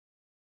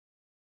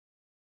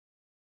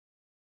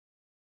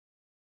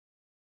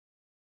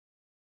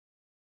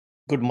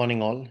Good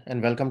morning, all,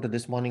 and welcome to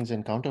this morning's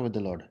encounter with the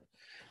Lord.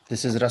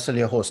 This is Russell,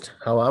 your host.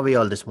 How are we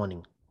all this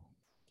morning?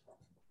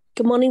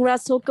 Good morning,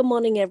 Russell. Good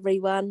morning,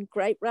 everyone.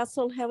 Great,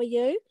 Russell. How are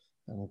you?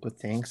 Good,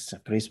 thanks.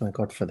 Praise my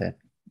God for that.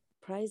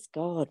 Praise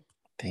God.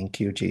 Thank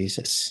you,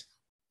 Jesus.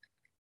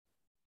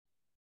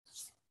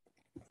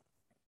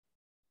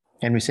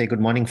 And we say,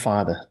 Good morning,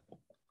 Father.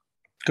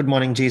 Good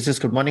morning, Jesus.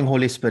 Good morning,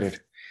 Holy Spirit.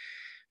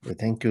 We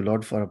thank you,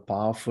 Lord, for a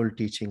powerful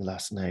teaching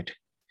last night,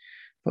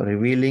 for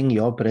revealing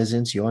your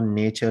presence, your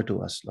nature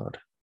to us, Lord.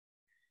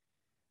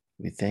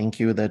 We thank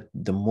you that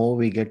the more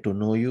we get to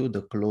know you,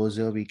 the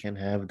closer we can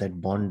have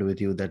that bond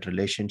with you, that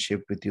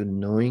relationship with you,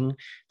 knowing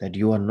that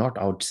you are not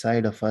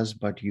outside of us,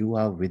 but you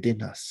are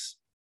within us.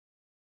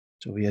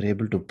 So we are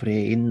able to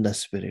pray in the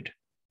Spirit,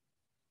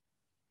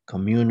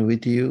 commune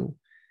with you,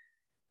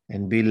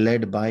 and be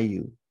led by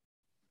you.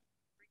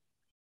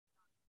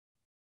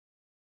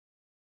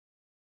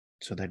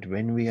 So that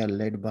when we are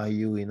led by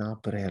you in our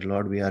prayer,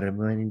 Lord, we are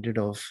reminded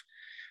of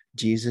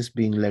Jesus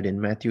being led in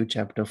Matthew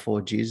chapter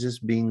 4. Jesus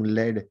being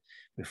led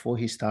before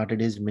he started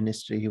his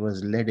ministry, he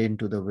was led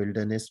into the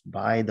wilderness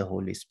by the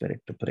Holy Spirit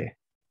to pray.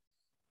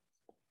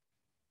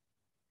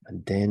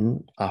 And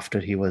then after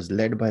he was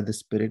led by the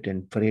Spirit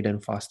and prayed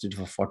and fasted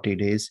for 40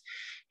 days,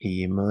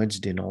 he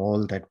emerged in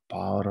all that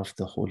power of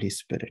the Holy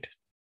Spirit.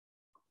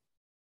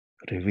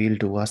 Reveal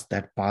to us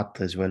that path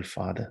as well,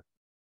 Father.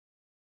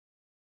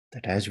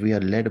 That as we are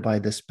led by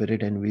the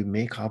Spirit and we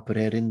make our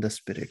prayer in the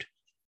Spirit,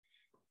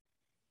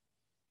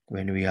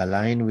 when we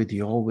align with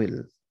your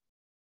will,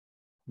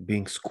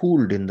 being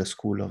schooled in the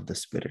school of the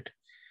Spirit,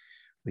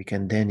 we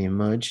can then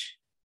emerge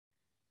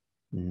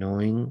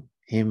knowing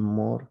him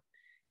more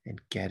and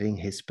carrying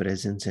his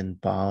presence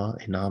and power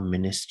in our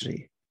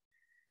ministry.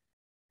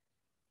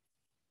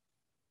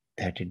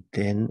 That it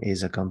then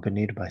is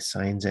accompanied by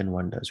signs and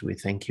wonders. We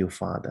thank you,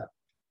 Father.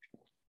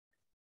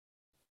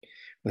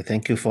 We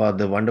thank you for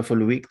the wonderful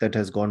week that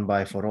has gone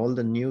by, for all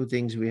the new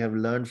things we have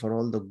learned, for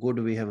all the good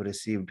we have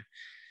received,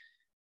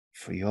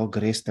 for your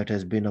grace that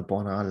has been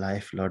upon our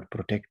life, Lord,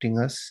 protecting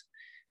us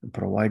and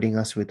providing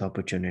us with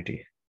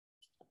opportunity.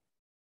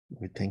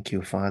 We thank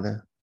you,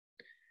 Father,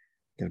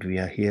 that we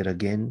are here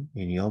again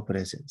in your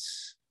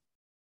presence.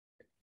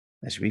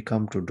 As we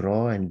come to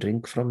draw and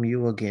drink from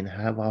you again,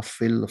 have our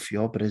fill of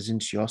your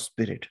presence, your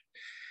Spirit,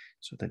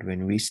 so that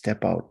when we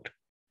step out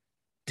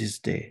this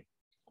day,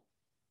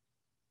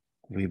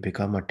 we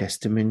become a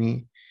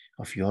testimony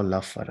of your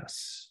love for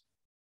us.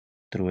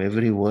 Through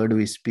every word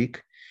we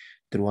speak,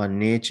 through our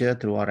nature,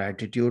 through our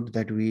attitude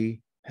that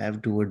we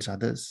have towards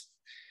others,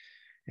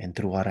 and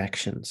through our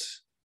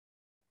actions.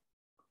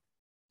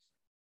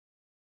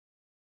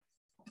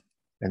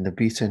 And the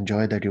peace and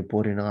joy that you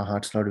pour in our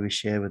hearts, Lord, we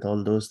share with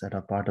all those that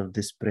are part of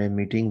this prayer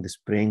meeting, this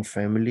praying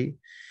family,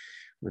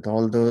 with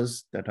all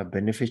those that are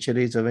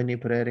beneficiaries of any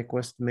prayer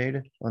request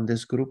made on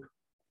this group,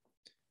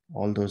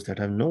 all those that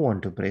have no one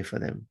to pray for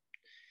them.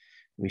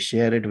 We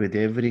share it with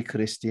every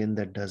Christian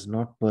that does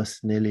not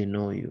personally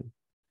know you.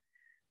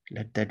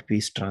 Let that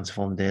peace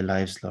transform their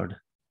lives, Lord,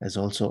 as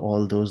also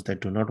all those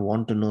that do not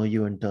want to know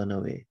you and turn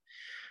away.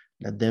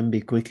 Let them be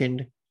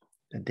quickened,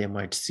 that they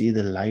might see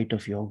the light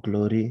of your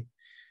glory,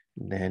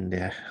 then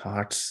their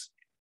hearts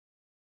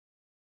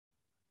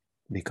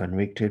be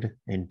convicted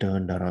and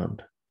turned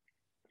around.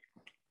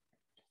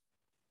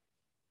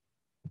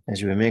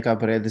 As we make our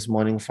prayer this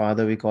morning,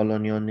 Father, we call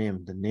on your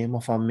name, the name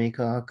of our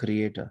Maker, our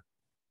Creator,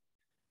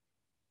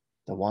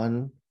 the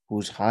one who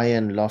is high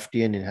and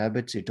lofty and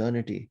inhabits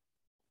eternity,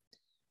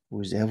 who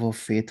is ever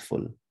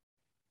faithful,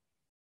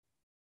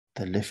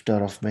 the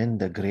lifter of men,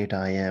 the great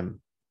I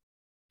am.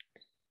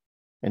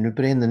 And we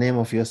pray in the name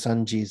of your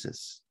Son,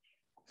 Jesus,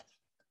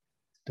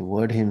 the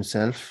Word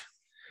himself,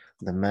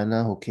 the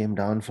manna who came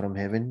down from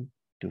heaven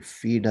to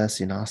feed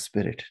us in our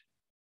spirit,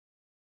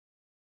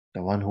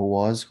 the one who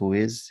was, who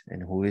is,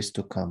 and who is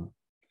to come.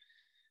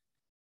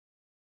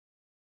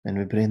 And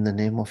we pray in the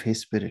name of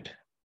his Spirit,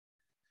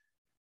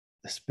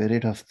 the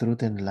Spirit of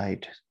truth and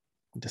light,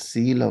 the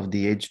seal of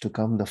the age to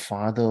come, the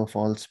Father of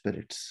all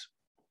spirits,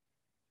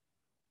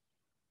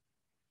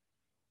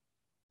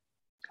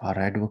 our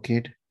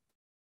advocate,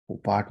 who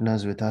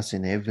partners with us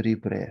in every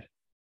prayer,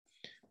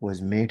 who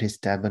has made his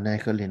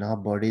tabernacle in our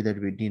body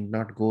that we need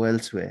not go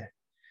elsewhere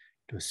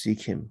to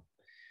seek him,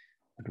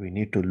 but we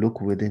need to look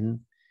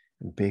within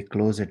and pay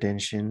close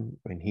attention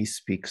when he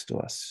speaks to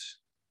us.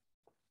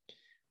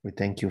 We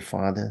thank you,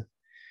 Father,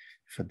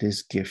 for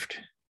this gift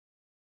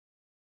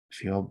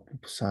of your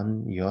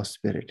Son, your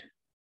Spirit.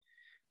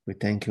 We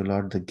thank you,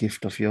 Lord, the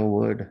gift of your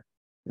word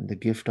and the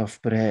gift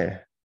of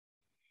prayer,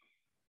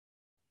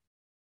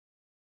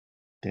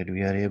 that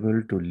we are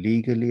able to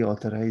legally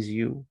authorize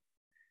you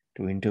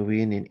to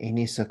intervene in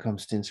any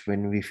circumstance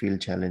when we feel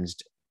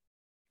challenged.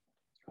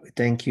 We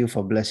thank you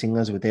for blessing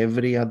us with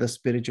every other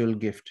spiritual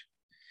gift,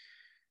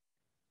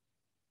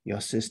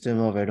 your system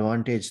of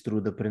advantage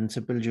through the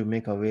principles you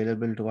make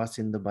available to us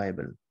in the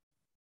Bible.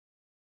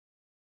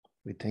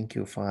 We thank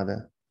you,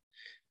 Father,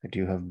 that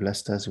you have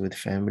blessed us with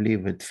family,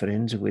 with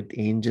friends, with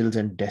angels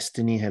and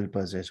destiny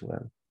helpers as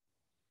well.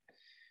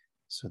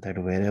 so that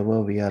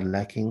wherever we are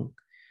lacking,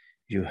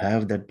 you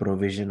have that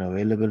provision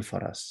available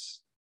for us,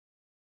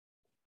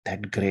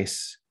 that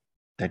grace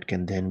that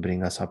can then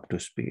bring us up to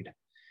speed.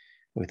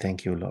 We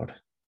thank you, Lord.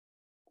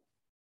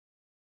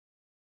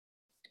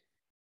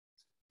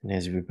 And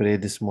as we pray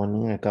this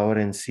morning, I cover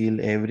and seal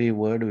every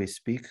word we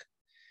speak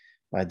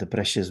by the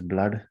precious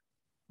blood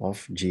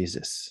of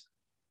Jesus.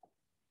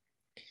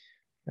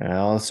 And I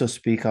also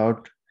speak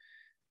out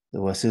the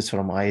verses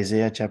from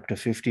Isaiah chapter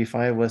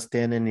 55, verse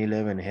 10 and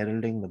 11,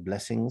 heralding the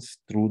blessings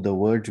through the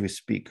words we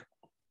speak,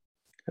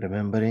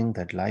 remembering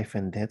that life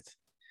and death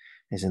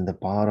is in the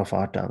power of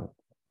our tongue.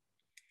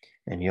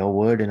 And your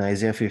word in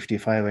Isaiah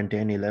 55 and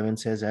 10, 11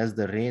 says, as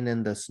the rain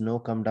and the snow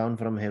come down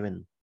from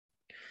heaven,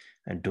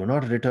 and do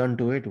not return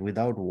to it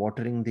without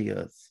watering the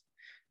earth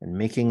and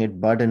making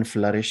it bud and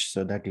flourish,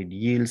 so that it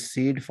yields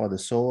seed for the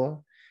sower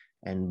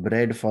and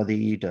bread for the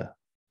eater,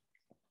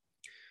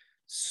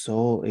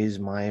 so is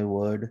my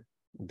word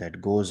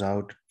that goes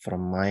out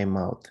from my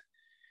mouth.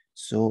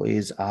 So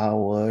is our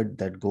word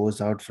that goes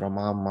out from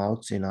our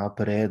mouths in our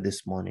prayer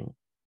this morning.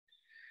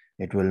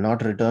 It will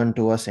not return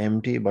to us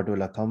empty, but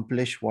will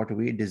accomplish what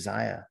we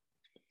desire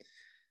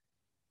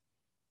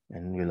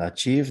and will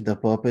achieve the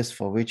purpose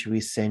for which we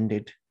send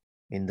it,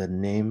 in the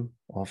name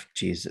of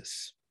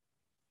Jesus.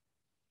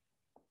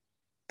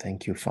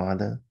 Thank you,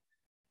 Father,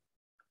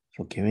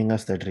 for giving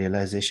us that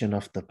realization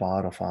of the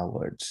power of our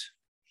words.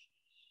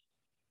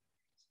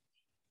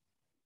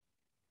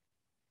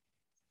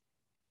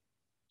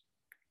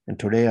 And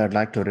today I'd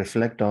like to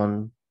reflect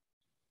on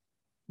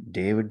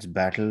David's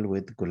battle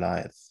with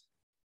Goliath.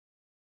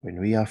 When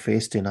we are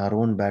faced in our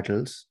own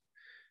battles,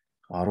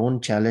 our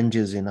own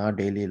challenges in our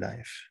daily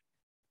life,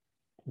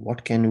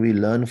 what can we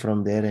learn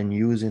from there and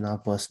use in our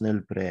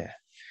personal prayer?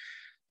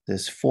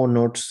 There's 4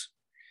 notes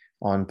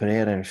on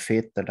prayer and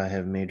faith that I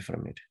have made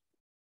from it.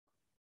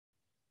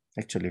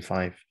 Actually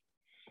 5.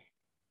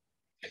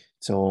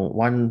 So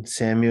 1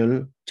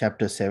 Samuel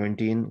chapter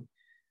 17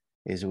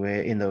 is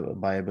where in the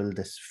Bible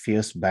this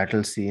fierce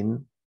battle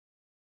scene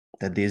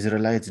that the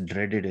Israelites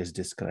dreaded is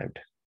described.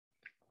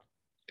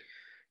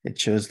 It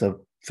shows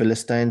the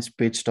Philistines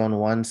pitched on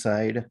one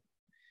side,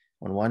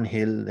 on one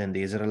hill, then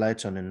the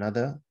Israelites on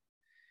another,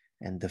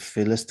 and the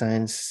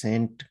Philistines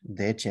sent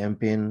their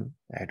champion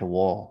at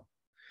war,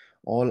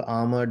 all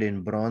armored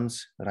in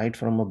bronze, right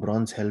from a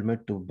bronze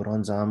helmet to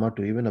bronze armor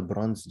to even a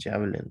bronze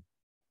javelin.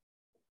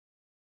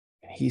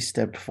 He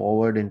stepped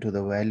forward into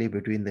the valley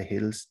between the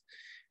hills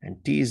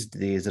and teased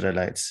the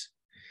Israelites,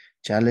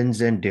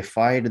 challenged and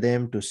defied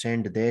them to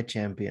send their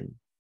champion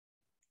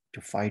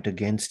to fight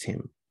against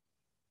him,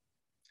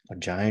 a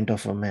giant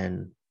of a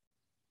man.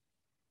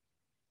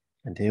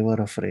 And they were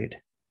afraid.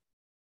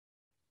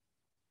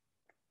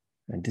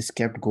 And this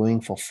kept going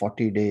for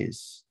 40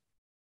 days.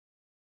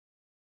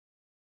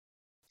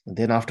 And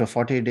then after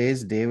 40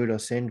 days, David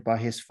was sent by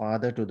his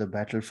father to the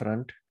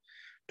battlefront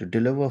to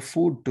deliver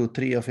food to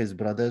 3 of his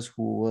brothers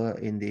who were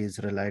in the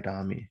Israelite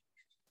army.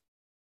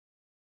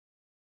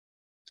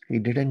 He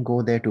didn't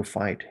go there to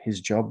fight.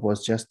 His job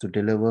was just to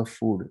deliver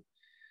food.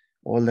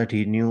 All that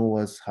he knew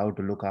was how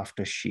to look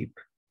after sheep.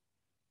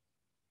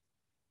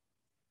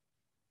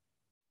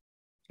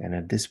 And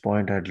at this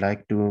point, I'd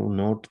like to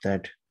note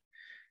that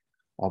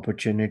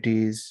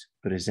opportunities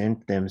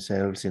present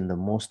themselves in the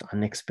most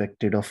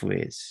unexpected of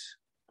ways.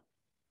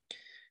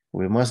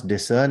 We must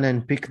discern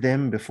and pick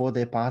them before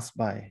they pass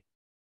by.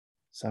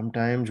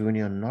 Sometimes when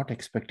you're not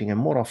expecting, and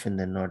more often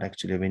than not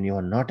actually, when you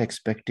are not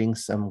expecting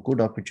some good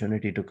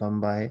opportunity to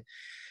come by,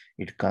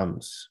 it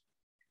comes.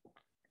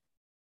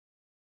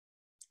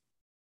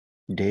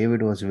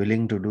 David was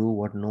willing to do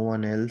what no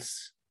one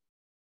else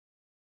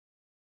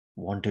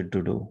wanted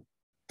to do.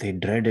 They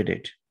dreaded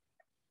it,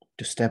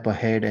 to step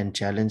ahead and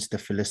challenge the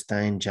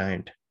Philistine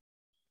giant.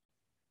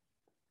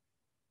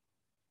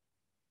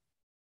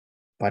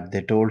 But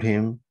they told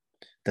him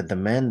that the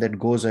man that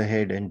goes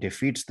ahead and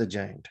defeats the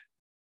giant,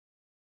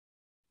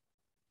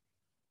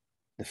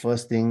 the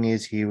first thing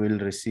is he will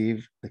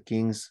receive the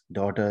king's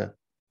daughter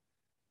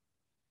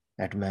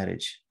at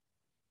marriage.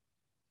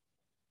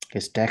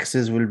 His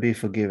taxes will be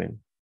forgiven.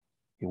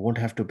 He won't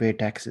have to pay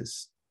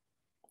taxes.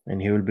 And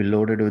he will be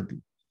loaded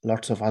with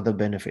lots of other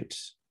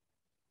benefits.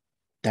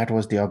 That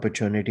was the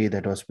opportunity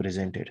that was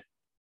presented.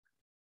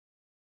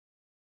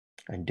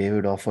 And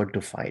David offered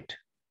to fight.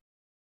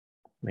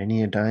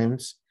 Many a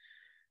times,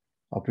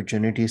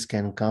 opportunities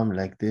can come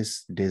like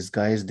this,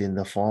 disguised in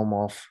the form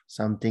of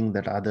something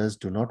that others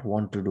do not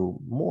want to do,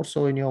 more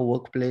so in your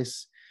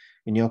workplace,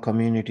 in your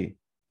community,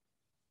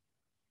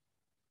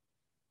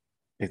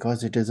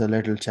 because it is a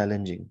little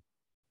challenging.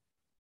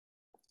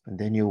 And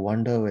then you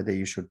wonder whether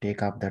you should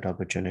take up that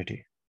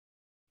opportunity.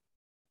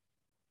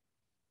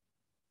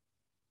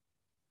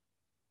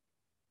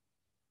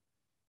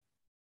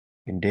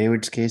 In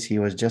David's case, he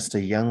was just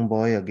a young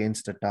boy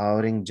against a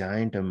towering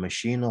giant, a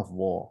machine of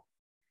war.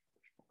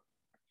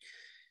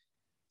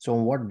 So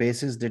on what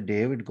basis did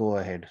David go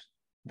ahead?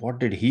 What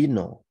did he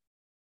know?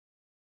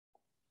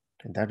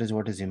 And that is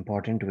what is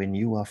important when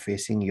you are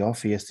facing your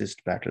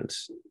fiercest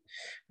battles.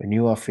 when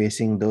you are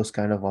facing those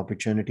kind of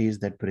opportunities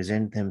that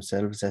present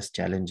themselves as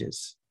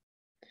challenges,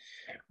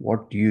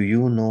 what do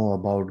you know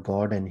about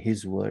God and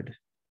His word?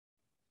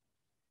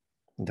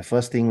 The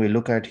first thing we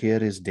look at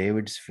here is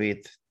David's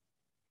faith.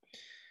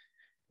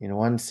 In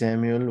 1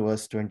 Samuel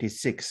verse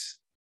 26,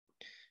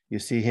 you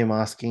see him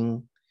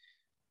asking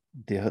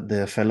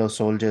the fellow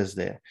soldiers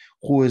there,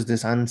 who is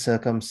this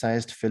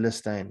uncircumcised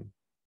Philistine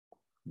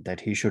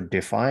that he should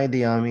defy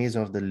the armies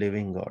of the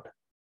living God?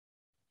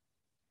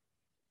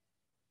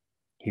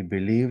 He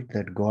believed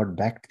that God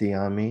backed the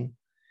army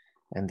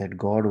and that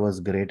God was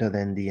greater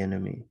than the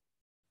enemy.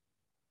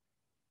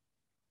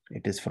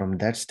 It is from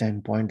that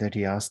standpoint that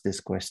he asked this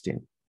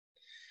question.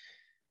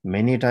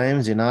 Many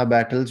times in our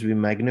battles, we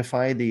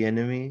magnify the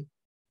enemy,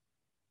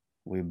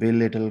 we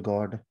belittle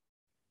God,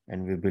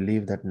 and we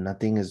believe that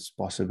nothing is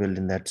possible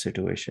in that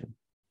situation.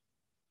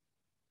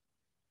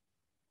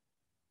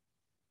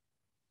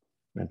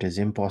 It is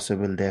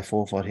impossible,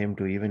 therefore, for him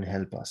to even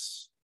help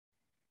us.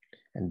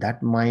 And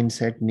that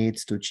mindset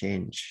needs to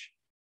change.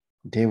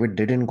 David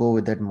didn't go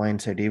with that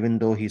mindset, even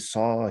though he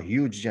saw a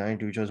huge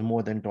giant which was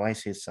more than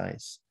twice his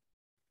size.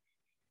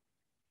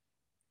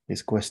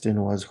 His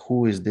question was,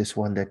 who is this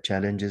one that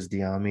challenges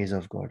the armies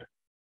of God?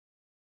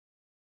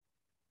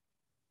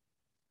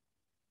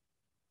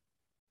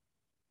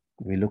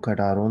 We look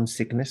at our own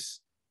sickness.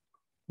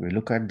 We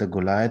look at the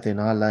Goliath in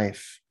our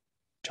life,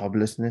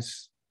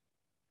 joblessness,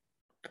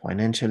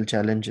 financial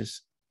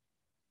challenges.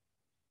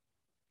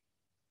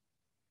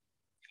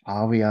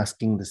 Are we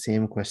asking the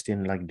same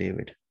question like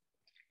David?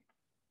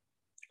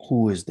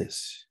 Who is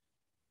this?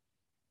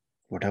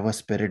 Whatever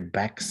spirit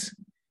backs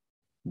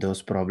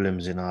those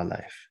problems in our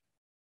life.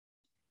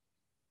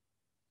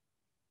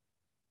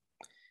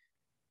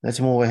 Let's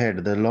move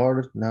ahead. The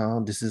Lord, now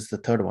this is the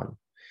third one.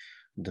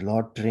 The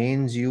Lord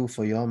trains you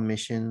for your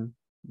mission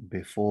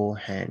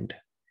beforehand.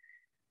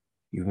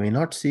 You may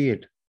not see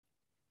it.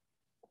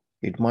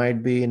 It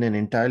might be in an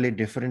entirely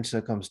different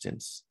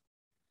circumstance.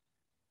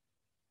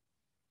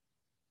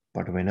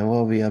 But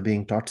whenever we are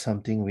being taught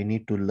something, we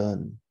need to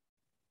learn.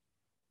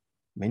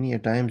 Many a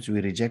times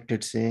we reject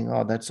it saying,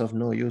 oh, that's of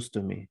no use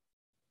to me.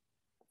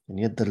 And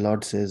yet the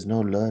Lord says, no,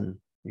 learn.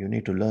 You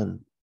need to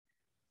learn.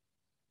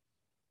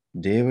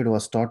 David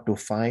was taught to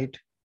fight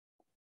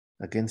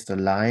against a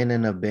lion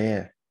and a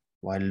bear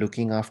while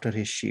looking after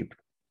his sheep.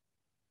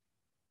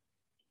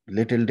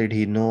 Little did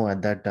he know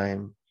at that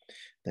time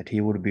that he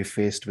would be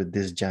faced with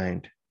this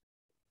giant.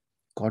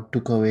 God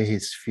took away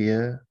his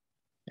fear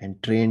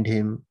and trained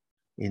him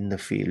in the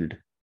field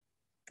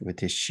with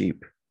his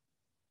sheep.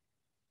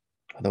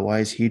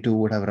 Otherwise, he too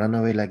would have run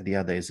away like the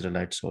other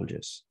Israelite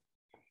soldiers.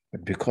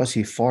 But because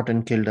he fought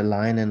and killed a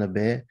lion and a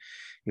bear,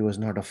 he was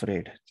not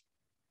afraid.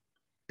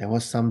 There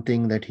was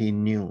something that he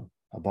knew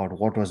about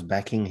what was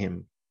backing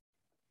him.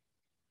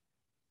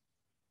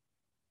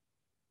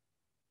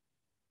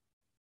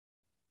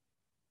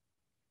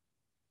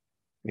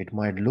 It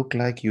might look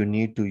like you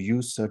need to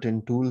use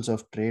certain tools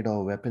of trade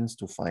or weapons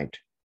to fight.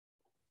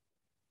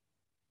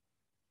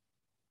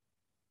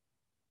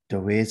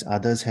 The ways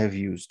others have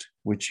used,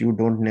 which you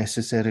don't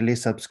necessarily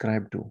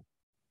subscribe to,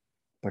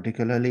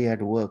 particularly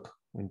at work,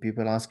 when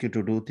people ask you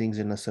to do things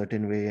in a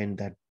certain way and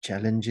that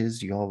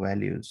challenges your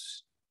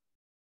values.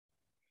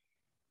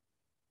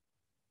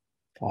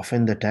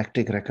 Often the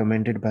tactic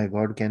recommended by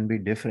God can be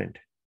different.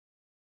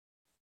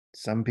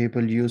 Some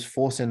people use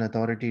force and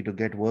authority to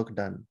get work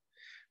done,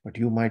 but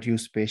you might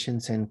use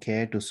patience and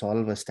care to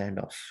solve a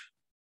standoff.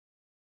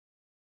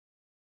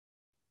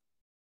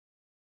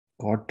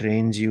 God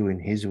trains you in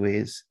His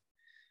ways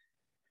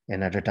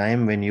and at a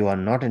time when you are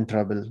not in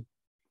trouble,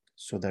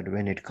 so that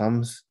when it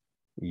comes,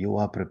 you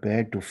are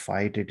prepared to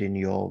fight it in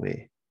your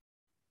way.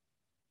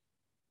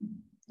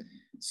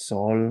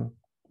 Saul,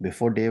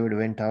 before David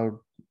went out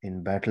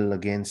in battle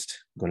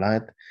against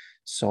Goliath,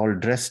 Saul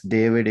dressed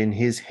David in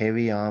his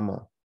heavy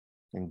armor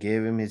and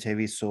gave him his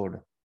heavy sword.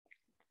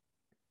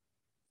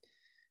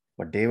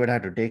 But David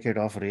had to take it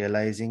off,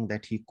 realizing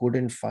that he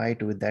couldn't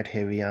fight with that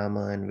heavy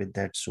armor and with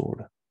that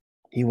sword.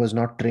 He was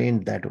not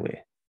trained that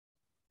way.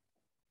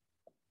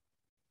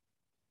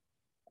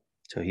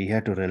 So he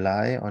had to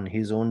rely on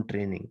his own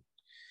training.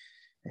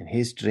 And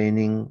his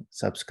training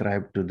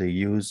subscribed to the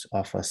use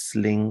of a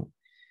sling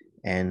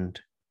and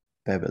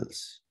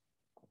pebbles.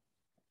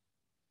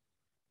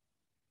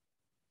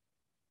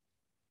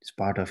 As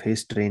part of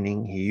his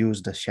training, he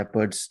used a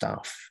shepherd's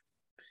staff.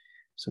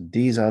 So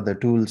these are the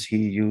tools he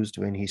used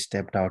when he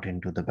stepped out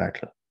into the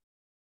battle.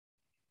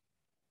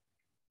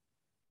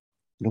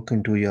 Look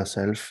into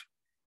yourself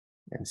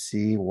and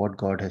see what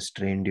God has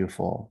trained you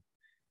for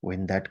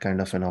when that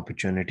kind of an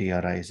opportunity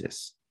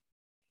arises.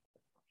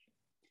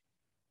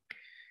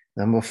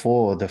 Number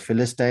 4, the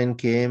Philistine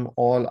came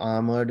all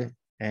armored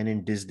and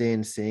in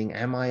disdain, saying,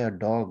 am I a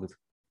dog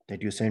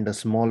that you send a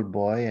small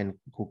boy and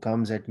who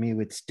comes at me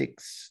with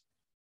sticks?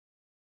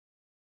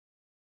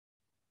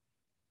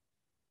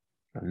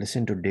 Now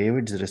listen to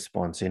David's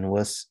response in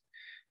verse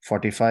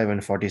 45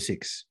 and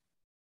 46.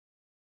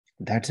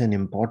 That's an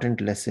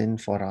important lesson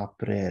for our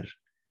prayer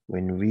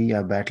when we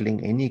are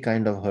battling any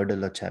kind of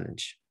hurdle or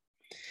challenge.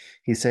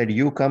 He said,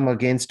 "You come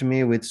against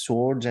me with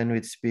swords and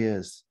with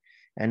spears,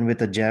 and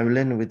with a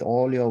javelin, with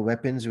all your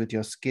weapons, with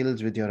your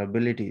skills, with your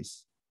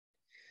abilities.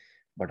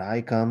 But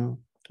I come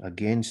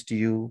against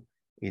you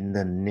in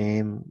the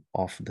name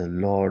of the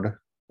Lord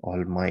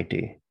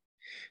Almighty,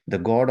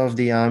 the God of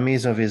the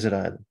armies of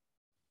Israel,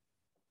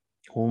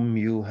 whom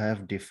you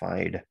have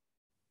defied."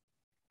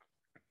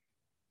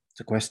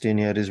 The question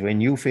here is,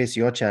 when you face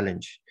your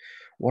challenge,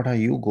 what are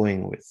you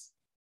going with?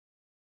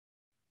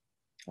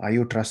 Are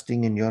you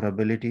trusting in your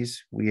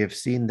abilities? We have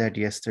seen that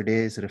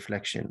yesterday's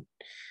reflection,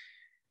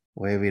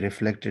 where we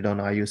reflected on,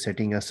 are you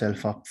setting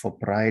yourself up for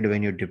pride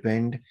when you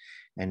depend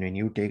and when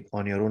you take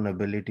on your own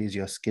abilities,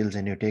 your skills,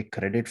 and you take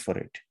credit for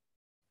it?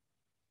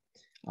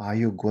 Are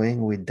you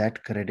going with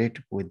that credit,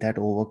 with that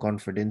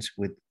overconfidence,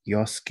 with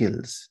your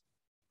skills?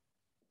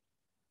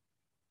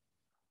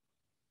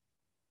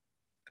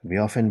 We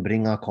often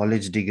bring our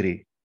college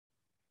degree,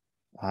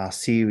 our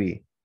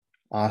CV,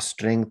 our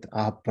strength,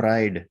 our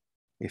pride,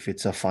 if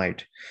it's a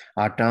fight,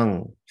 our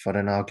tongue for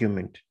an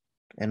argument,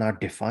 and our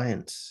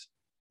defiance.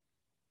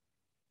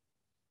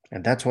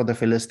 And that's what the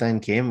Philistine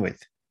came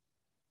with.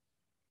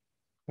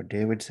 But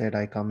David said,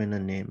 I come in a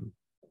name.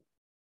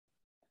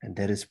 And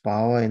there is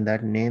power in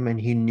that name,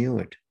 and he knew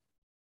it.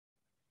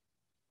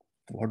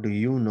 What do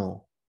you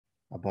know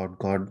about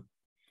God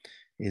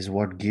is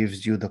what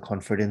gives you the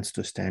confidence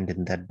to stand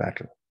in that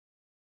battle.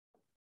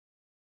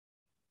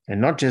 And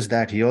not just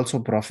that, he also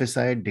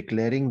prophesied,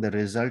 declaring the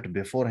result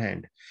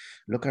beforehand.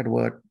 Look at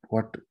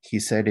what he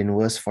said in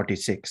verse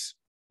 46.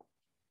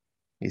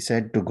 He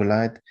said to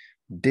Goliath,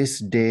 "This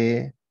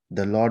day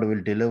the Lord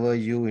will deliver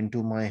you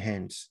into my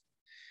hands,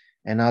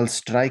 and I'll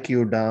strike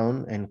you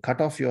down and cut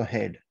off your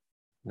head."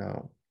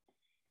 Now,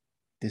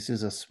 this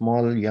is a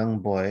small young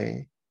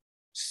boy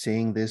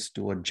saying this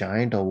to a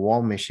giant, a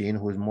war machine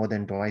who is more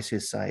than twice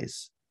his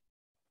size,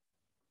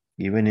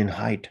 even in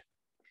height.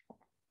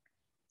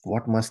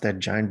 What must that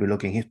giant be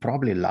looking? He's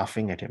probably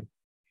laughing at him.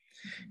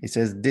 He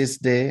says, "This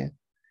day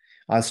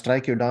I'll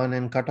strike you down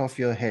and cut off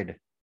your head.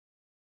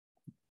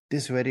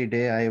 This very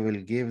day I will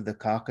give the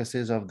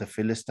carcasses of the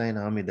Philistine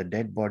army, the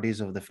dead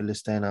bodies of the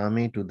Philistine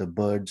army, to the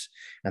birds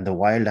and the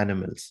wild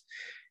animals.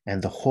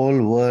 And the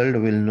whole world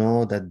will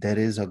know that there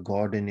is a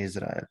God in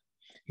Israel."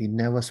 He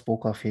never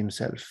spoke of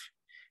himself.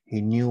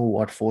 He knew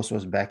what force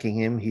was backing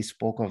him. He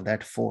spoke of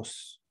that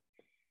force.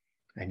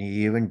 And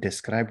he even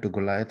described to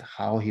Goliath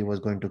how he was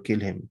going to kill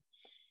him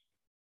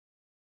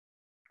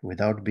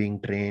without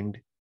being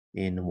trained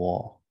in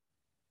war.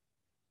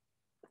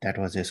 That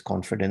was his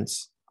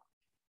confidence.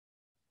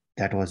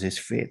 That was his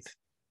faith.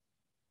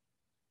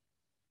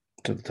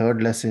 So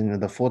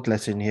the fourth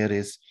lesson here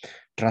is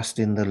trust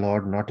in the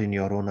Lord, not in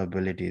your own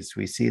abilities.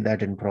 We see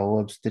that in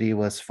Proverbs 3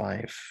 verse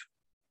 5.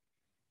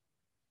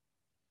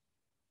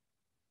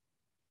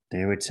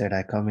 David said,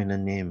 I come in a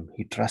name.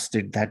 He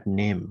trusted that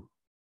name.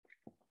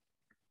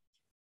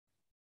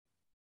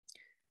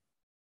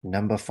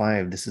 Number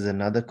 5, this is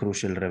another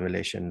crucial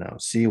revelation now.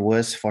 See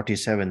verse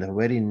 47, the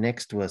very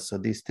next verse. So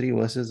these 3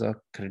 verses are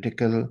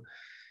critical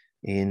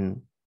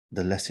in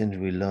the lessons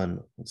we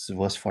learn. It's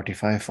verse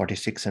 45,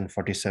 46, and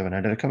 47.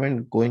 I'd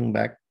recommend going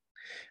back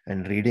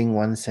and reading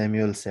 1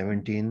 Samuel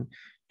 17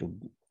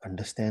 to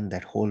understand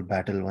that whole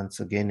battle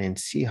once again and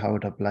see how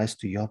it applies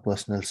to your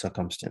personal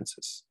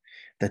circumstances.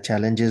 The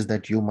challenges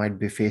that you might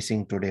be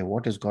facing today,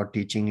 what is God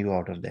teaching you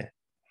out of there?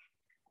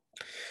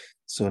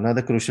 So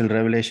another crucial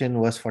revelation,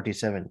 verse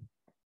 47.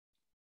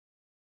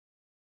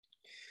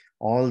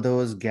 All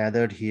those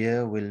gathered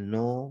here will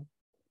know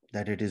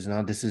that it is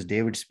not, this is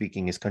David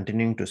speaking, is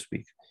continuing to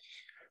speak.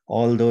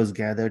 All those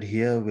gathered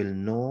here will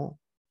know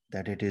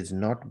that it is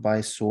not by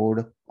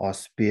sword or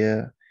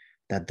spear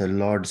that the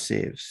Lord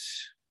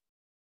saves.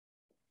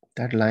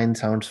 That line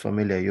sounds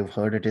familiar. You've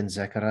heard it in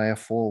Zechariah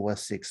 4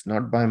 verse 6.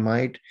 Not by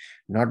might,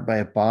 not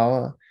by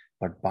power,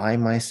 but by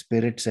my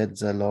spirit, says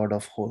the Lord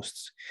of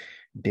hosts.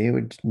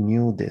 David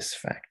knew this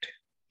fact.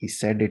 He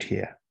said it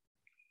here,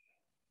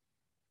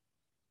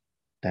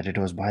 that it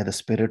was by the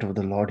Spirit of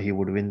the Lord he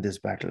would win this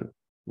battle,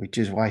 which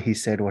is why he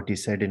said what he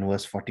said in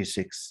verse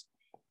 46.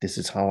 This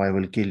is how I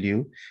will kill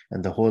you,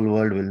 and the whole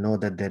world will know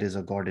that there is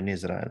a God in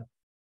Israel.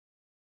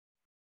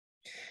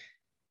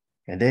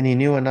 And then he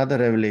knew another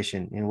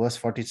revelation. In verse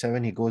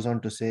 47, he goes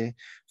on to say,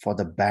 for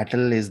the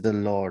battle is the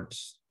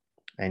Lord's,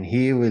 and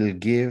he will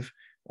give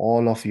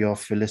all of you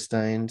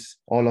Philistines,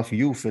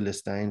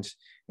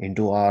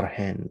 into our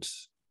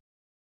hands.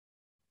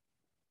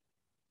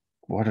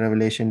 What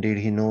revelation did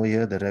he know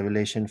here? The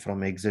revelation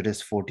from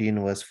Exodus 14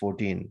 verse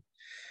 14,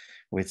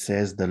 which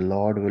says, the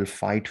Lord will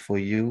fight for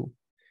you.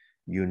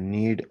 You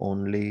need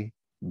only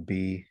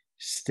be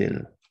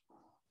still.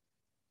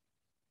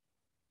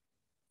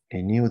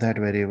 He knew that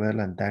very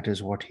well, and that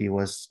is what he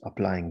was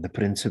applying, the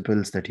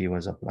principles that he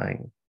was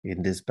applying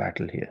in this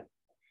battle here.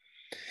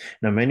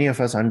 Now, many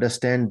of us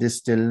understand this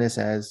stillness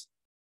as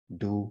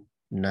do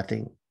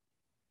nothing,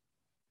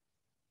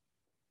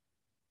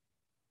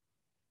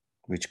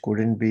 which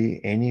couldn't be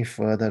any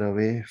further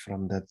away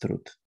from the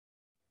truth.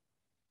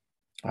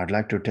 I'd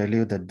like to tell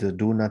you that the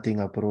do nothing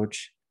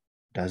approach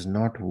does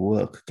not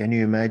work. Can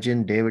you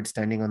imagine David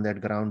standing on that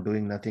ground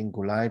doing nothing?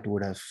 Goliath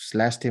would have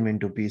slashed him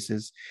into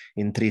pieces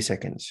in 3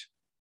 seconds.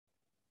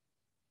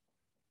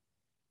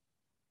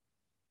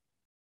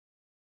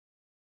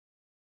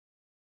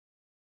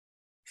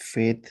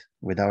 Faith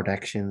without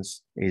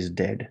actions is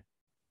dead.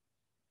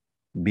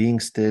 Being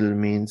still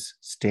means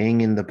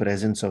staying in the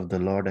presence of the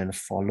Lord and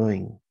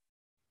following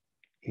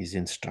his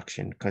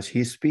instruction, because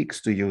he speaks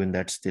to you in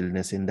that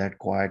stillness, in that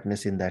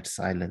quietness, in that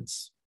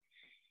silence.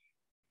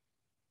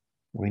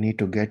 We need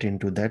to get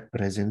into that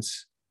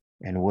presence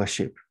and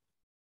worship.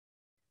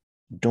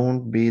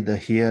 Don't be the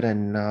here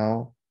and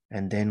now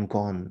and then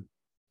gone.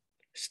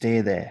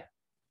 Stay there.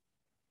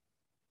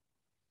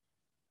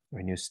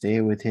 When you stay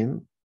with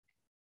him,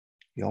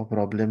 your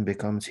problem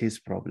becomes his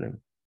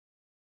problem.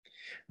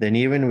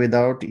 Then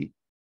without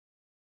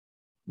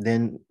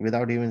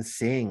even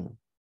saying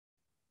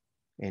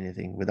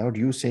anything, without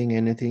you saying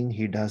anything,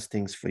 he does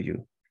things for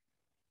you.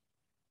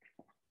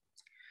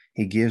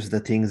 He gives the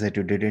things that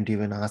you didn't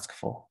even ask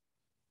for.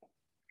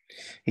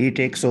 He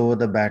takes over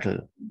the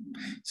battle.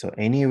 So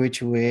any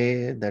which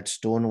way that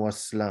stone was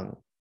slung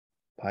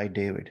by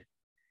David,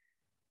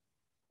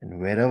 and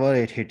wherever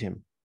it hit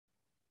him,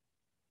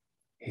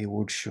 he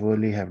would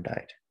surely have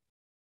died.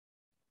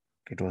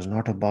 It was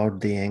not about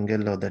the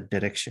angle or the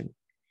direction.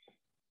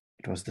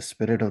 It was the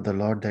Spirit of the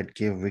Lord that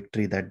gave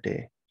victory that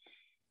day.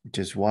 Which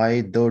is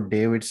why, though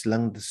David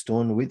slung the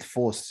stone with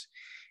force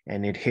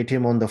and it hit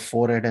him on the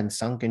forehead and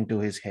sunk into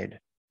his head,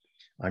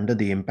 under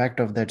the impact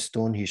of that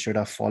stone, he should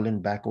have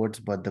fallen backwards,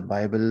 but the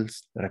Bible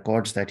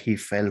records that he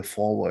fell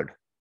forward.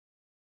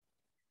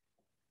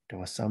 There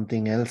was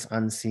something else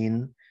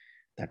unseen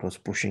that was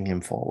pushing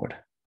him forward.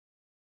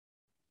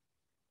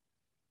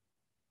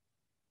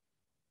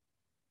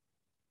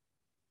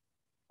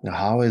 Now,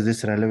 how is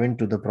this relevant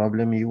to the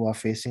problem you are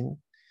facing?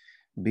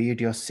 Be it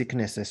your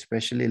sickness,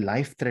 especially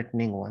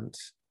life-threatening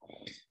ones,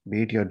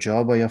 be it your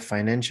job or your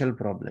financial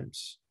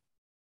problems.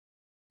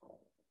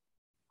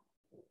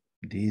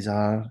 These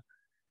are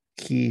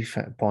key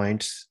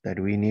points that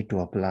we need to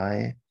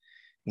apply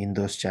in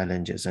those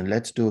challenges. And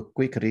let's do a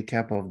quick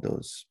recap of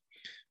those.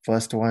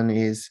 First one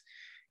is,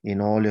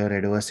 in all your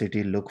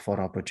adversity, look for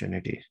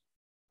opportunity.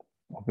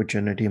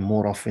 Opportunity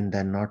more often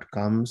than not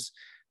comes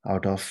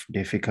out of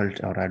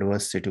difficult or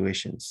adverse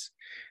situations.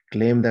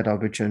 Claim that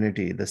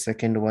opportunity. The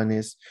second one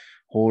is,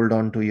 hold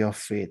on to your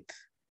faith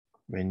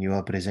when you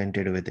are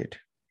presented with it.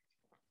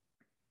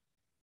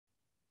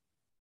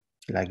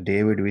 Like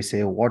David, we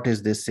say, what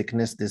is this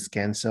sickness, this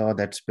cancer, or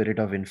that spirit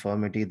of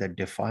infirmity that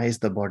defies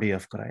the body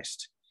of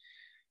Christ,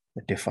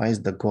 that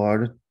defies the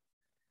God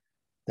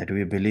that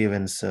we believe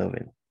and serve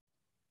in?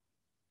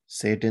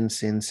 Satan,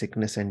 sin,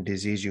 sickness, and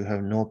disease, you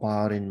have no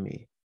power in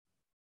me.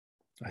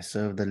 I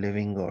serve the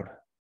living God.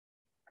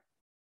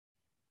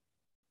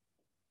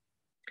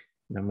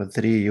 Number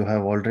 3, you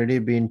have already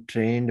been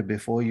trained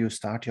before you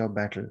start your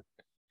battle.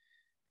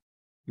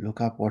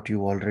 Look up what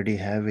you already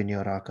have in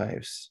your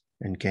archives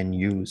and can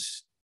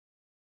use.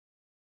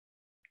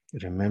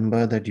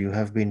 Remember that you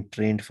have been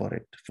trained for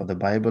it. For the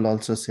Bible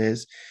also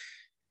says,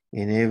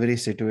 in every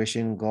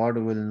situation, God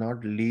will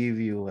not leave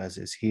you as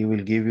is. He will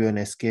give you an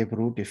escape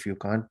route if you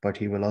can't, but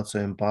he will also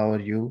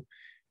empower you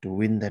to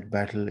win that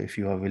battle if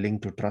you are willing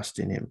to trust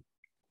in him.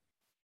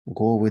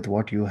 Go with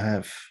what you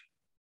have,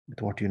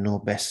 with what you know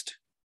best.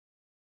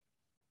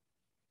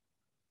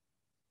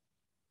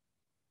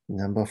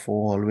 Number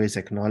 4, always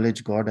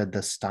acknowledge God at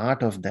the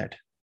start of that,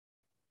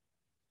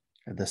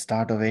 at the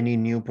start of any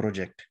new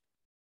project,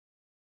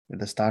 at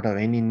the start of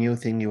any new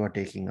thing you are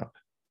taking up.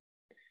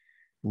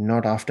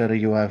 Not after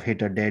you have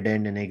hit a dead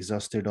end and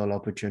exhausted all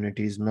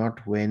opportunities,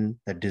 not when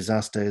the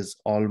disaster is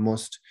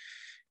almost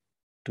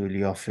to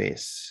your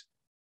face.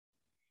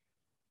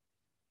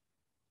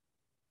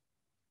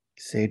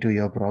 Say to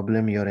your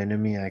problem, your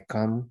enemy, I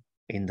come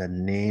in the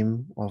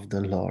name of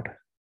the Lord.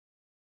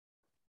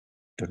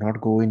 Do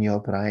not go in your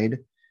pride,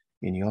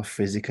 in your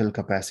physical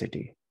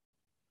capacity.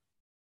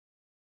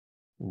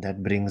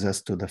 That brings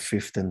us to the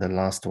 5th and the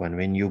last one.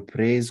 When you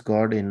praise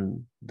God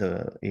in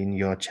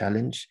your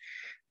challenge,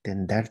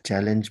 then that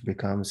challenge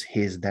becomes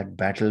his, that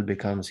battle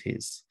becomes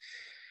his.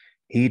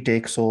 He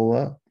takes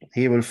over,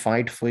 he will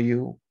fight for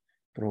you,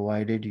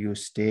 provided you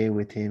stay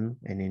with him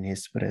and in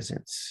his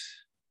presence.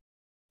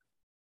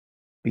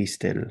 Be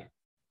still.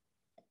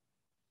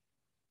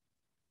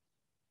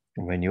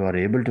 When you are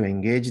able to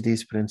engage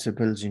these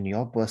principles in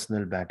your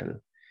personal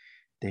battle,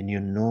 then you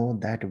know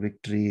that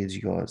victory is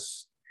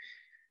yours.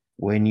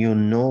 When you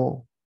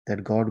know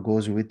that God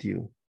goes with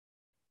you,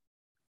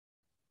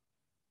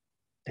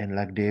 then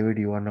like David,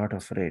 you are not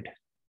afraid.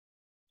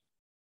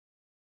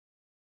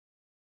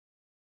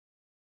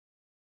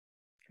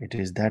 It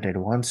is that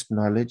advanced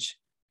knowledge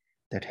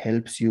that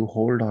helps you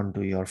hold on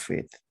to your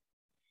faith.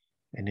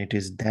 And it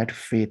is that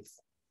faith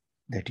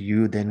that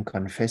you then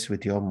confess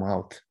with your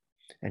mouth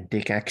and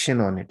take action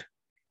on it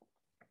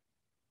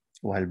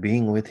while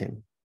being with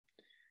him.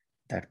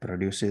 that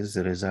produces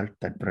result,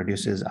 that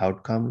produces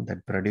outcome,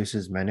 that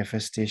produces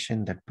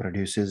manifestation, that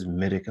produces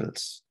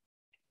miracles.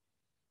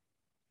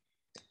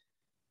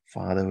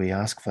 Father, we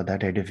ask for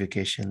that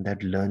edification,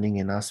 that learning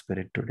in our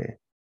spirit today,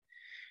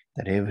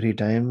 that every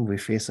time we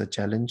face a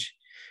challenge,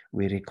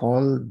 we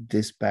recall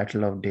this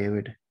battle of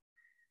David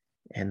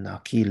and our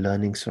key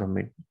learnings from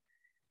it,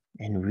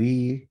 and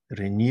we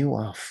renew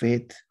our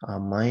faith, our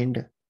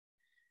mind,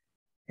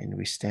 and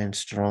we stand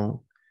strong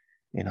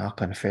in our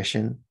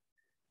confession,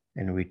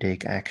 and we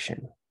take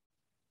action.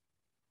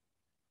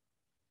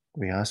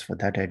 We ask for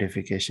that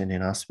edification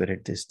in our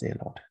spirit this day,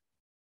 Lord.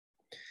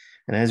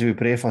 And as we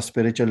pray for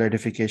spiritual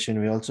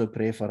edification, we also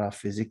pray for our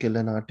physical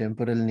and our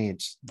temporal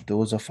needs,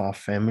 those of our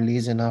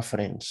families and our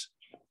friends.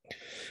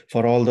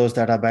 For all those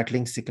that are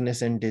battling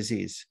sickness and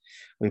disease,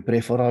 we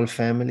pray for all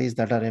families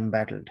that are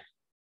embattled,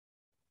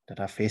 that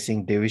are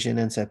facing division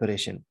and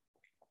separation.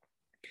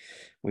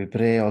 We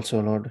pray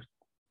also, Lord,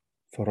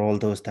 for all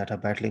those that are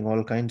battling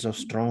all kinds of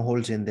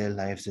strongholds in their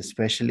lives,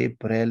 especially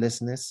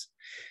prayerlessness,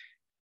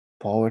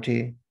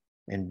 poverty,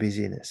 and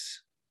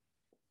busyness,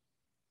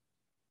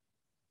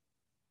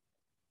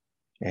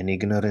 and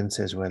ignorance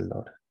as well,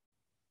 Lord.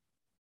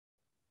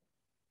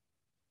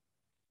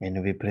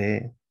 And we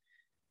pray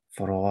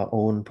for our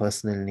own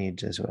personal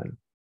needs as well,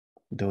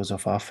 those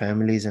of our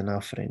families and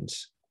our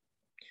friends,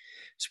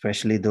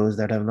 especially those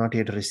that have not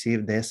yet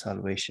received their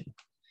salvation,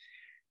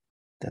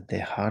 that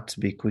their hearts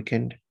be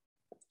quickened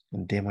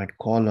and they might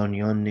call on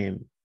your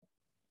name.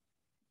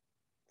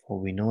 For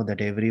we know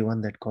that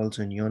everyone that calls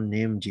on your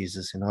name,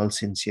 Jesus, in all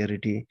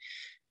sincerity,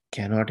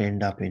 cannot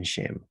end up in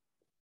shame.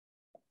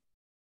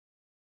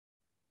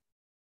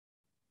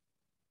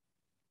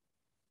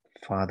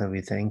 Father,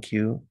 we thank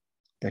you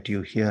that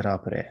you hear our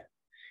prayer,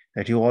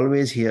 that you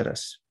always hear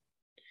us.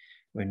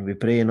 When we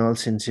pray in all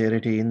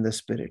sincerity in the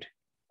Spirit,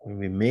 when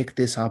we make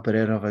this our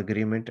prayer of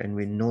agreement, and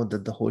we know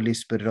that the Holy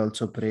Spirit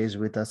also prays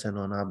with us and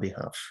on our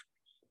behalf,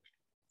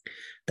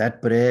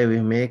 that prayer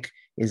we make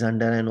is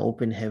under an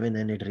open heaven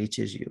and it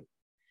reaches you.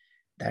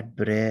 That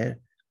prayer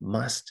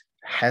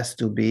has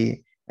to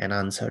be an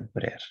answered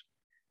prayer.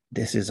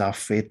 This is our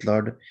faith,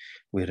 Lord.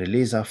 We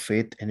release our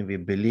faith and we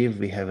believe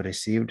we have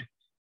received,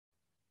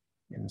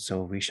 and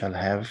so we shall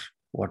have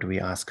what we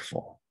ask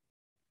for.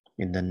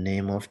 In the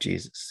name of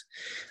Jesus.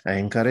 I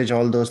encourage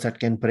all those that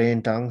can pray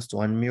in tongues to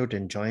unmute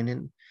and join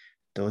in.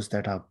 Those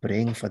that are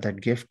praying for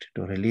that gift,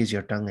 to release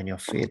your tongue and your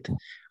faith.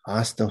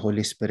 Ask the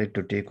Holy Spirit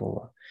to take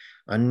over.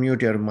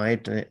 Unmute your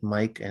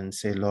mic and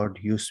say, Lord,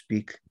 you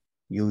speak.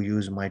 You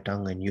use my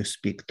tongue and you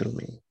speak through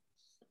me.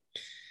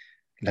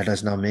 Let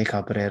us now make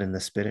our prayer in the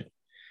Spirit.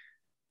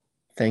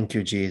 Thank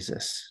you,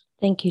 Jesus.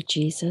 Thank you,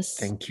 Jesus.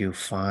 Thank you,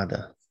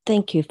 Father.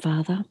 Thank you,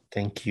 Father.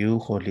 Thank you,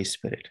 Holy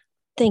Spirit.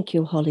 Thank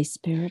you, Holy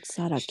Spirit.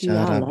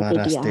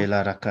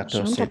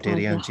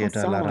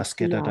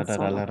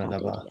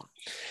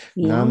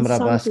 Nambra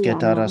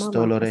basketa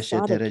rastolo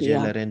reshetere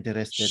jele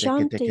rentere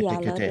stede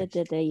kete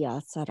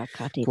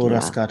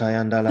Kuraskata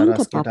yandala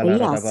rasketa la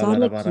rabala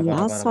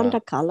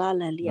bara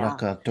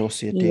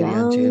Rakatosi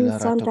teriantela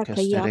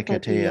ratokestere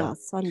ketea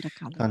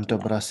Canto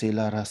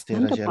Brasila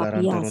rastera jela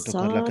rantoro to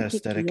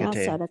kalakestere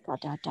kete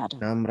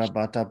Nambra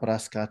bata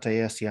braskata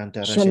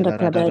yasianta rashela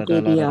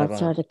radadadala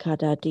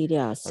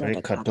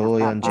Rekato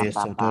yanje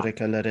sotore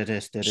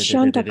kalere stere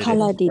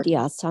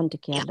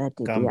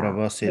Cambra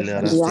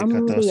vasile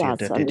rastekatos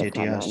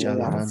yetetitia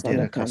shala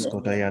rantera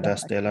kaskota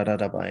yadastela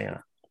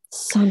radabaya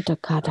Santa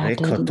Cata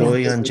Rekoto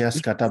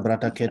yanjas kata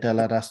brata kete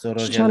la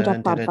rastoro jela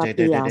rentere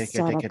kete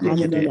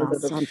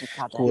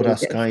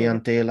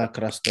Kuraskayante la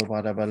crasto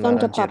para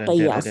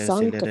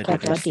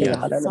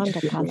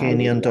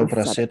Kenyanto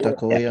braseta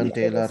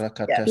koyante la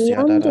rakatasia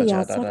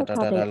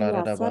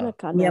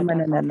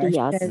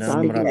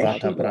Namra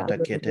bata brata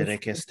kete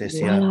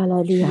rekestesia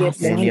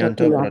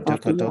Kenyanto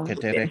protokoto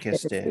kete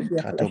rekeste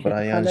Kato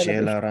Brian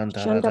Jela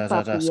ranta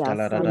skala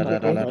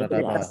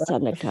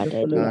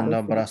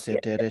Anda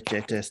brasete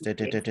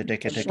recete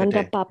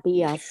kete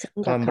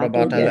Cambra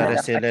bata la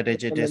resele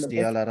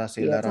regetestia la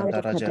rasila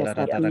ranta rajela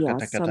rata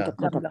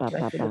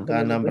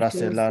Ganam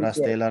brasela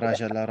rastela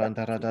rajela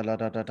ranta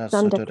rada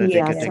soto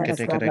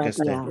kete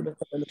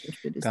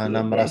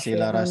Ganam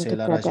brasela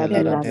rasela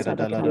rajela ranta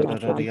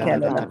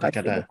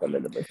rada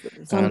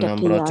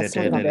Ganam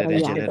brotete de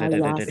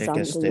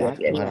regeste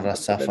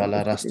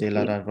Marasafala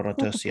rastela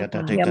rotosia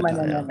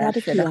tatekataya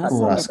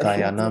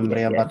Kuraskaya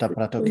nambria bata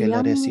prato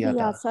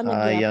keleresiata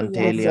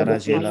Ayantelia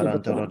rajela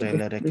ranta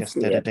rodele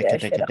rekeste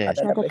kete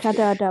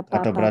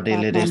Pato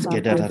bradele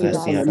deskeda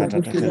resia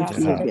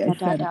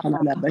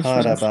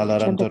Harabala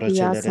rantoro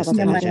cele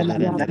restele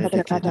gelere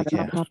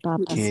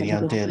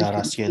Kiriante la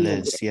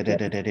rasiele siede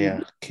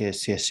que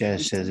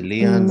se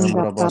lian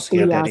nombro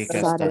bosque de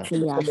casta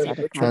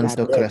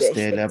Canto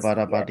crestele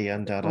barabadi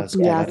andaras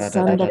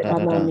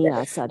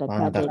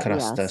Anda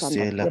crasta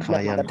se la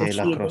cayante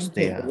la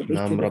crostea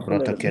Nambro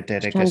broto kete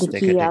receste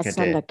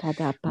kete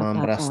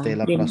Mambraste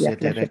la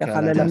prosete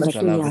recala de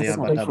scalabria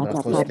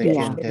bracoste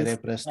kentere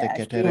preste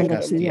ketere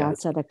castia.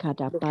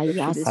 Sadakada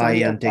Paya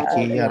Ayante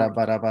ki Sandakada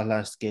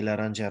arabarabala skela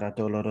ranjara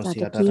doloro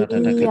siata da da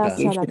da Sadakia kata.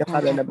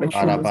 Sadakada Papa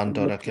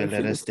Arabantora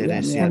kelere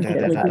stere siata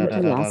da da da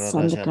da da Sandakadia da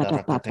da da Sandakada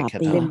da kate Papa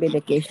keta.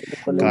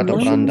 Kado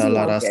branda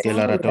la Nambia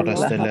raskela radora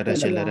stelere Sadakada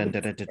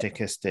celerende de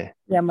keste.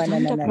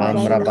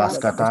 Mamra Sandakadaya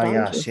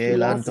baskataya Sandakia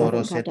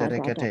shelantoro Sadakada setere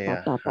Dada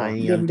ketea. Papa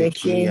Ayante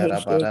ki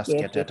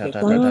arabaraskete da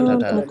da da da da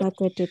da.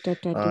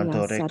 Sandakadia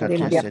Antore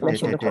kate Sadakada sete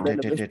te te Papa te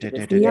te te te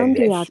te te te.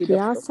 Yandia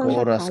Kia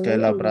Ora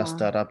skela Sandakaladia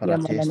brasta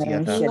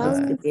raparatestia tata.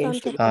 Nan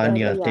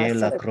Anya Sandakadadia te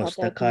la Sadakadadia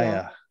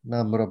crostakaya.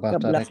 Namro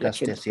batare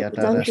castesia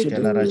tada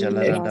skela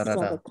rajala Sandakia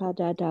randarada.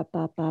 Sadakada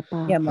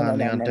Papa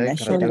Aniante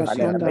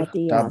kratusia. Sandakadadia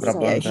Tabra Sadakada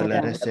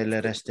bantalere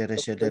selere stere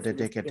shede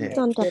de kete.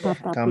 Santa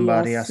Papa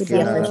Pia Cambaria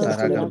skela Sida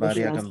ratara Kia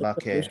gambaria Dia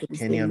gambake.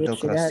 Kenyanto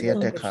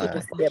krasiete Santa kai.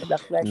 Papa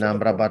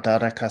Nambra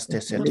batara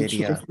caste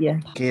seteria.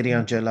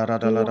 Kiriangela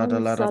radala Yan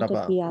radala Santa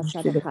radaba. Kia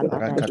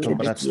Sadakada Rakato Dadia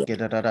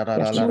bratskeda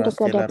radala Santa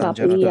Kada stela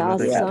ranjara Papia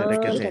dolore kete de Santa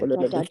kete.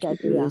 Kada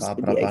Dadia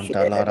Babra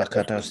bantala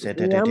rakata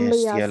sete de Yambia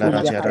stiela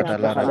rajara Sadakada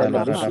dala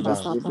radala Papa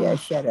radaba. Papa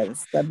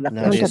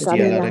Nare Santa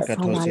stiela Kadia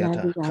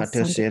recatosiata. Salalalia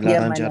Kate Santa sela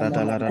ranjara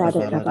dala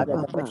radaba Sadakada radaba.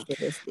 Papa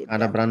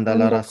Ada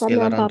brandala Santa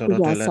raskela Kana rantoro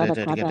Papia dolore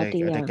Sadakada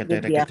Dia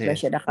de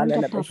kete.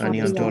 Santa Papa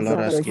Pia Aniantola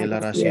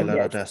raskela Sadakada rashela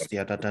Dia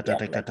radastia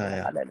de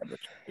kataya.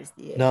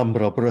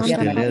 Nambro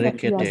Santa brostele Papa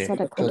Pia kete.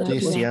 Sadakada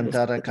Dia Totisi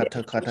antara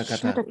kata kata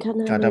kata.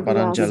 Shadakanani Kada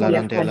Dia baranjala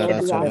randela Sadakada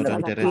Dia rasolo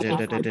randere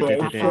Sadakada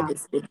Papa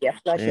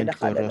Saint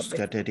Koros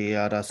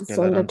Kateria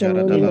Raskela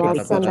Ranjara Dala Sandakanania,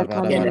 Bara Bara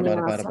Bara Bara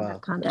Sandakanania, Bara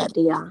Bara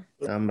Sandakandadia,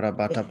 Namra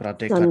Bata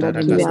Prate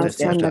Katara Sandakia,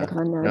 Castesiata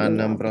Sandakanadia,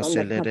 Nanambro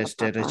Celere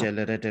Stere Sandakadapapa,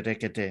 Gelere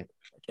Rekete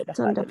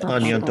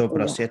Anyanto Sandapapapapia,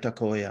 Praseta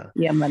Koya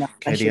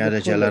Kedia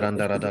de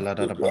Jalaranda Dala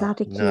Daraba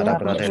Sadakia, Nara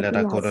Bradele Papapia,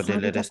 Rakoro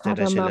de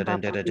Stere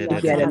Gelerende Sandakadamapapia,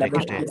 Rekete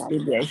Sadakadadia,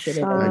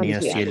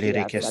 Ania Sandakia,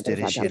 Sieliri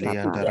Kestere Sadakadapapa,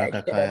 Shelianta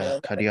Radakaya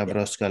Kadia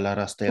Broska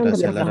Larastera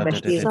Selara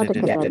Sandapapa,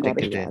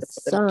 Sadakadadadia, de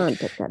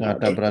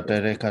Nata Sandakadadia,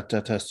 Bradere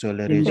Katata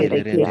Soleri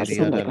Sandakia, Gelerendiria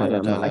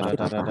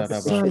Sandakadamapapa,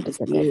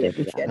 Sandakadadia,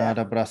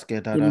 Nada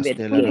Braske Dara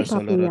Stella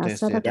Rasoloro Papapia,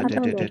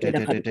 Sadakadadadia,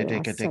 de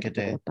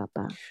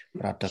Sadakadapapa.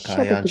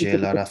 Pratakaya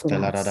Jela Shadakadikadikada,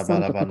 Raskela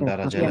Santa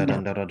Radabala Jela Kadapapa.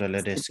 Randoro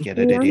de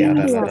Skeda de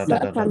Yambia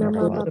Sadakana Diada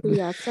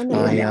Mapapia, Santa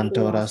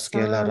Kadadia, Ayantora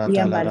Skela Santa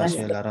Ratala Kadadia.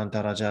 Rashela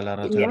Rantara Jala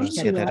Ratara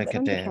Yambia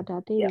Santa Sieterekete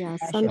Kadadia,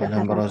 Santa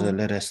Anambrosa Kadapa.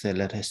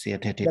 Lerestele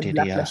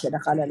Sietitia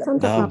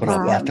Santa Ambro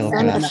Papa, Bato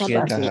Santa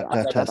Braske Kadadia,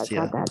 Santa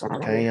Kahatasia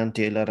Kadadadia.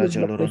 Kayantila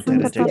Rajolorun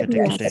Santa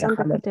Papia, Terekete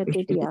Santa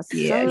Kadadia,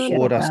 Santa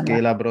Ora Kadapa.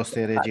 Skela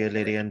Brosere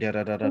Jeleri and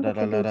Santa Rastara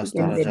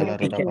Kadadia, Santa Jala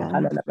Radaba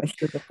Kadadia.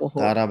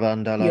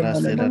 Tarabanda la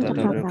Rastela Santa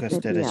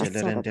Radorukastere Papadia,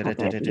 Santa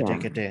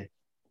Kadadia. Jelerente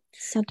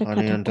Santa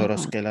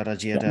Aniantoros Kadapapa. Kela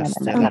Rajieta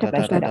Stella Santa da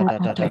da da da da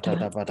da da da Kadapapa.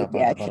 da ba da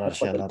ba da ba da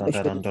shela da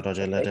da randoro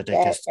jela de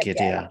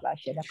Keskidia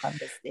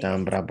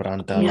Tambra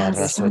Branta la Ya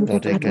Rasoto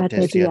Santa de Kadadia,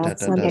 Ketesia da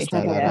da da Santa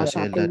Stala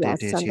Rashela de Kadapapa,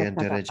 Santa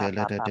Tientere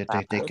Jela de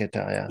Kadapapa.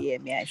 Ketaya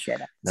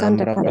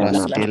Santa Namra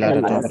Kadama Braskela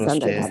de Papaya,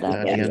 Santa Dobroste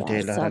Kadadia,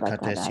 Nadiante la Santa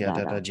Racatesia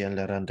da Kadada. da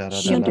Jela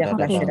Randara da la Santa da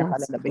da ba Papaya,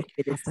 Santa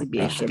Kadapapa.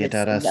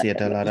 Brasketara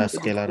Sieta la Santa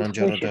Raskela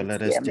Ranjoro de la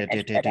Reste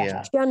de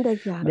Shanda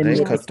Yakia,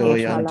 Rekato Santa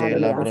yante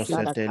la Kaladia,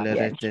 Santa brosete le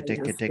rete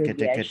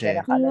Kadapapa.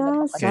 kete.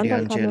 Ya Santa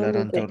Keriangela Kanani,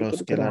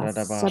 rantoros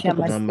keladaba. Santa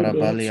Namra Kadapapa.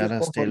 bali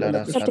arastela Santa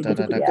rasata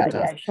da Kadapapa,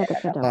 kata. Santa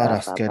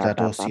Paraskela Kadapapa.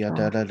 dosia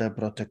da da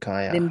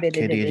brotekaya.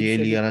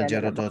 Kerieli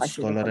aranjero dos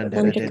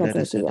skolarendere Santa de le Kadadia,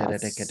 resete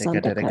de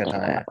Santa kete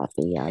kataya.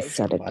 Kadapapa,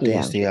 Santa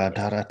Kia. Badestia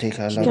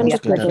daratika la Shanda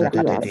rosketa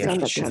Kadadia, de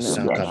Santa Shazakaba.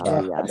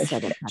 Kanamapapia,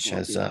 Santa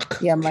Kadadia.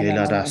 Shazak.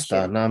 Kela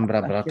rasta.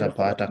 Nambra brata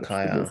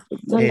patakaya.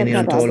 Santa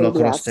Heniantolo Kadadia,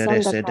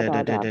 crostere Santa se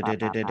Kadada,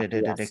 Papa,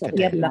 Papia, Santa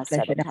kete. Kia,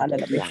 Santa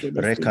Kadadia.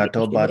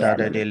 Rekato bada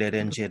de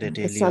lerengere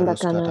de Santa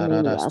liaros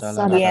katarara Kanania,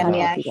 stala Santa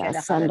radaba. Kadadia,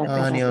 Santa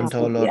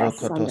Aniantolo Kadapapia,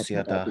 Santa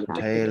rokotosiata. Kadadia.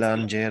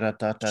 Tailan jera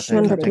tata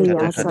Shanda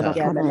Kia, Santa kata.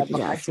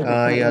 Kadadia, Santa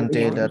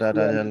Ayante Kadadia. da da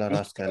da la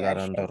raskela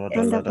randoro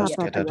Santa dolores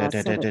keta Papapia,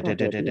 Santa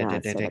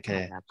Kadadia, Santa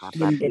ke.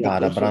 Kadapapia.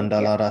 Para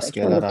branda la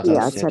raskela Shanda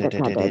Kia, ratas Santa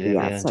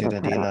Kadadia,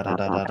 Santa de la da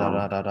da da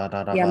Kadapapa. da da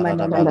da da ba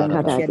da da ba Santa da da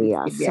ba.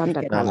 Kadadia,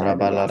 Santa Namra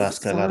bala Kadadia,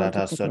 raskela Santa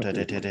ratas Kadadia.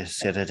 kete.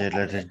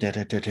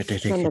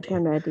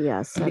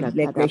 Shandakanadia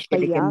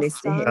Sadakadapaya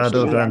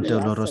Ado Sandakia brante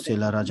loro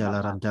sila raja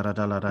la Sadakadapapa rantera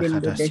da la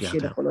rakata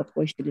siata.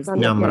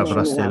 Namra Sandakanania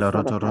brastela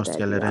rotoro Sadakadadia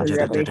skele renge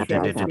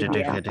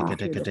Sadakadapapa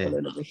de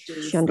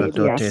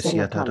Shandakia Pratote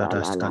siata da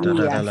da skata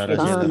da Sandakalala da la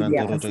raja la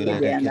rantoro de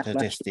Sandakadadia kete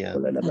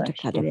testia.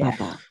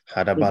 Sandakadapapa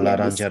Hadabala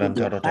ranja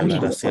rantoro de la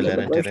rasile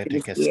rente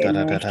de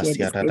skara da da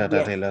siata da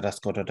da la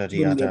raskoro da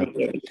diata.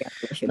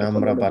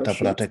 Namra bata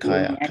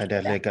pratekaya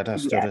kada le gata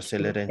storo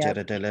sile renge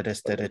de la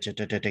reste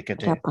de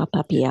kete.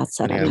 Tapapapia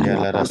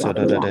Aniangela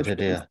rasoda Sadakadapapia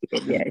de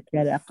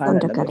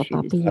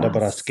Sandakadapapia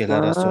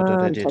Adabraskela rasoda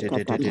Santakadadia de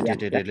skata.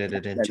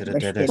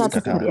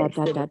 Sadakadapapia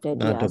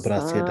Nato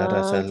brasia da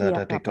da sala Santia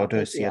da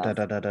decoto sia Papapia da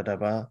da da da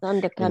ba.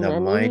 In the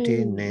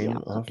mighty Sandakanania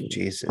name of Papi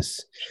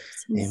Jesus.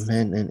 Jesus.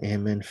 Amen and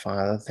amen,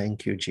 Father.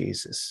 Thank you,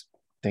 Jesus.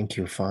 Thank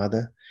you,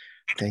 Father.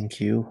 Thank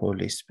you,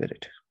 Holy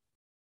Spirit.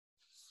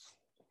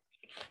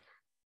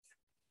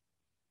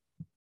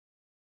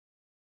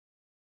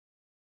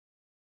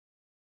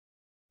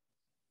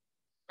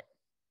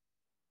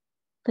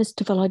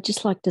 First of all, I'd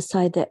just like to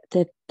say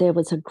that there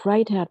was a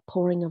great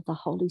outpouring of the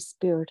Holy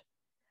Spirit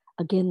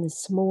again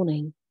this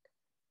morning.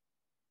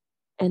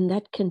 And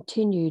that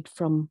continued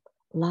from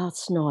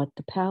last night,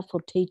 the powerful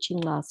teaching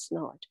last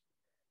night,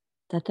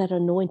 that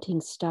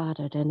anointing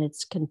started and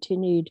it's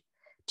continued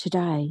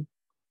today.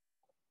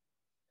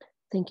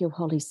 Thank you,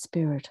 Holy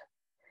Spirit.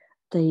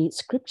 The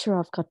scripture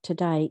I've got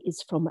today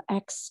is from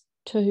Acts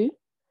 2,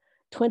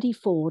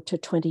 24 to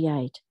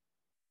 28.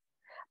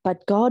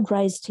 But God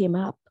raised him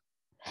up,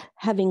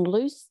 having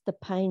loosed the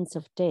pains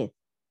of death,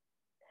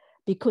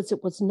 because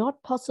it was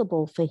not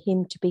possible for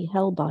him to be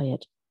held by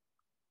it.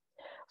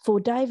 For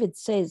David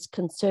says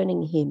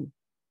concerning him,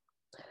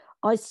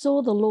 I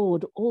saw the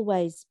Lord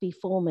always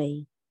before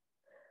me,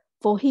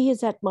 for he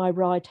is at my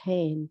right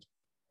hand,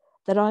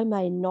 that I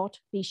may not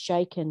be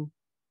shaken.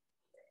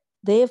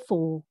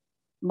 Therefore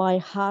my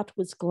heart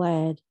was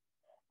glad,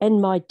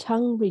 and my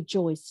tongue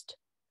rejoiced.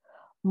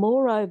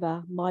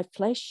 Moreover, my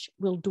flesh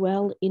will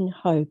dwell in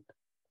hope.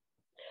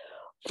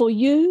 For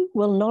you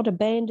will not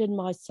abandon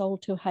my soul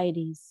to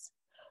Hades,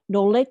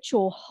 nor let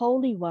your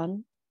Holy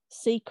One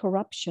see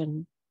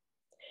corruption.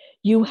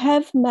 You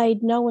have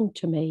made known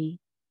to me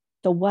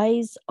the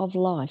ways of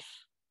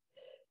life.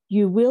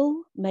 You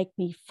will make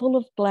me full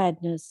of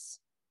gladness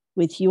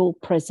with your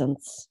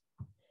presence.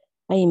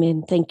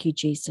 Amen. Thank you,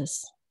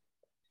 Jesus.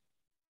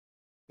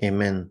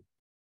 Amen.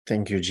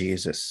 Thank you,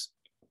 Jesus.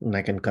 And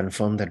I can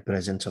confirm that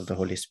presence of the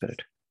Holy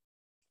Spirit,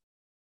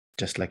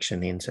 just like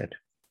Shanine said.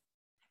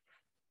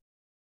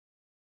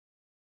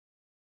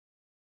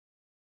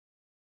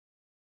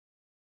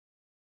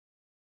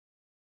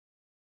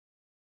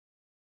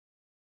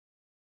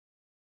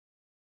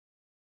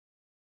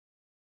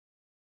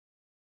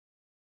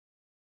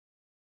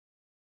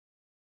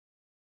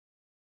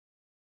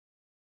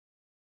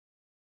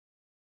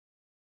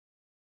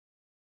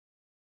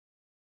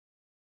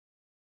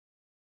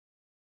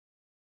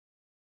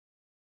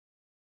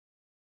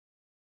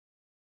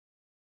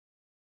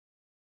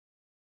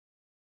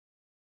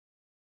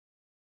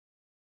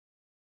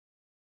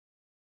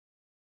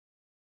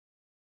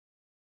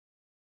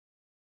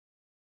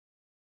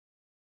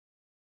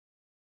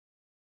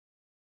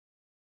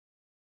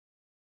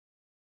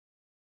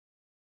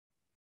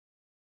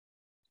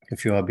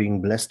 If you are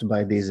being blessed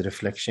by these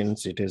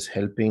reflections, it is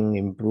helping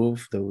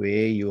improve the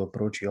way you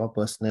approach your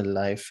personal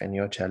life and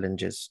your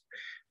challenges.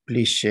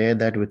 Please share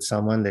that with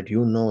someone that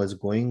you know is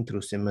going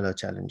through similar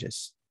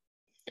challenges.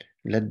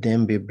 Let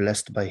them be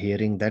blessed by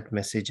hearing that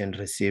message and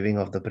receiving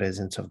of the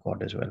presence of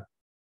God as well.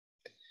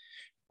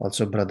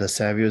 Also, Brother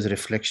Savio's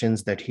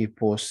reflections that he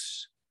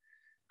posts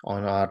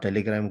on our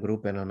Telegram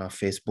group and on our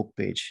Facebook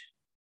page.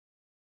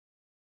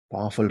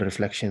 Powerful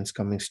reflections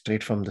coming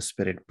straight from the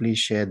Spirit. Please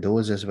share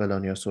those as well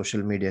on your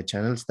social media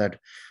channels, that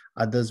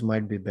others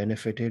might be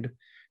benefited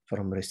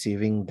from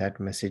receiving that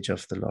message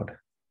of the Lord.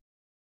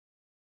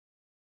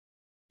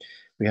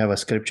 We have a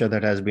scripture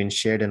that has been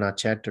shared in our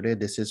chat today.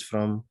 This is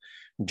from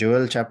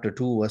Joel chapter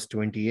 2, verse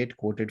 28,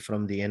 quoted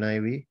from the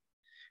NIV,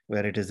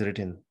 where it is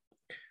written,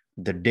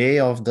 "The day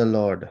of the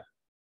Lord,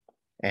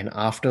 and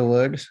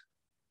afterwards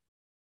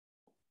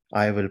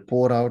I will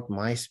pour out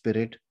my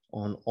spirit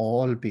on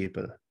all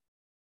people.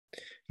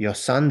 Your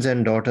sons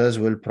and daughters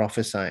will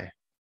prophesy.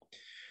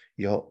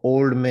 Your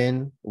old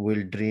men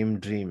will dream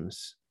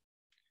dreams.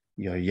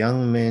 Your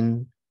young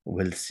men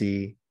will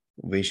see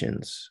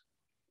visions."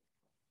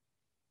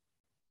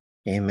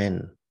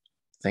 Amen.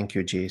 Thank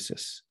you,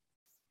 Jesus.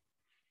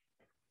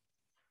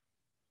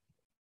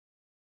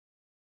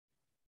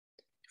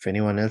 If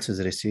anyone else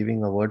is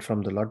receiving a word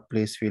from the Lord,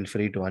 please feel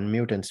free to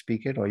unmute and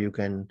speak it, or you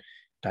can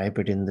type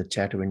it in the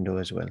chat window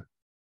as well.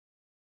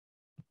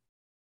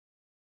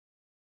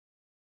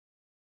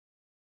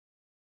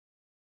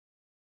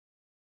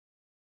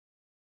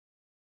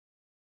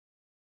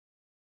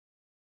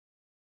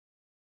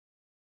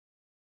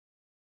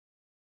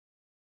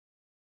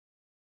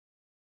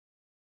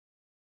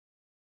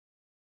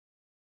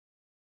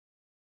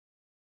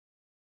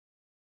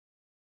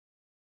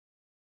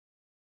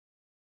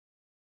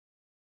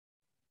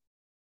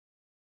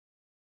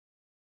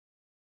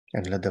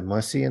 And let the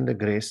mercy and the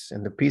grace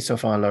and the peace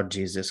of our Lord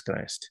Jesus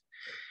Christ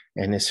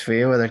and his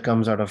favor that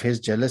comes out of his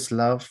jealous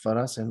love for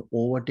us and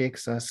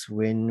overtakes us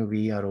when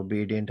we are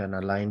obedient and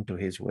aligned to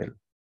his will,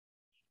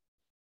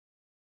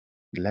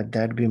 let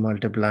that be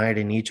multiplied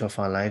in each of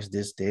our lives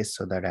this day,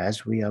 so that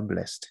as we are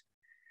blessed,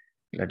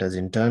 let us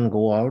in turn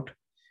go out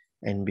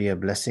and be a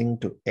blessing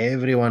to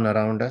everyone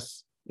around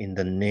us in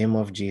the name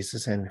of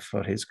Jesus and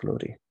for his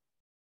glory.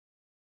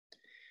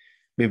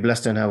 Be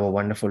blessed and have a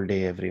wonderful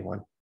day,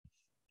 everyone.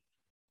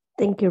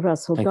 Thank you,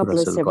 Russell. Thank God you,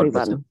 bless Russell. God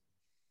bless everyone. you.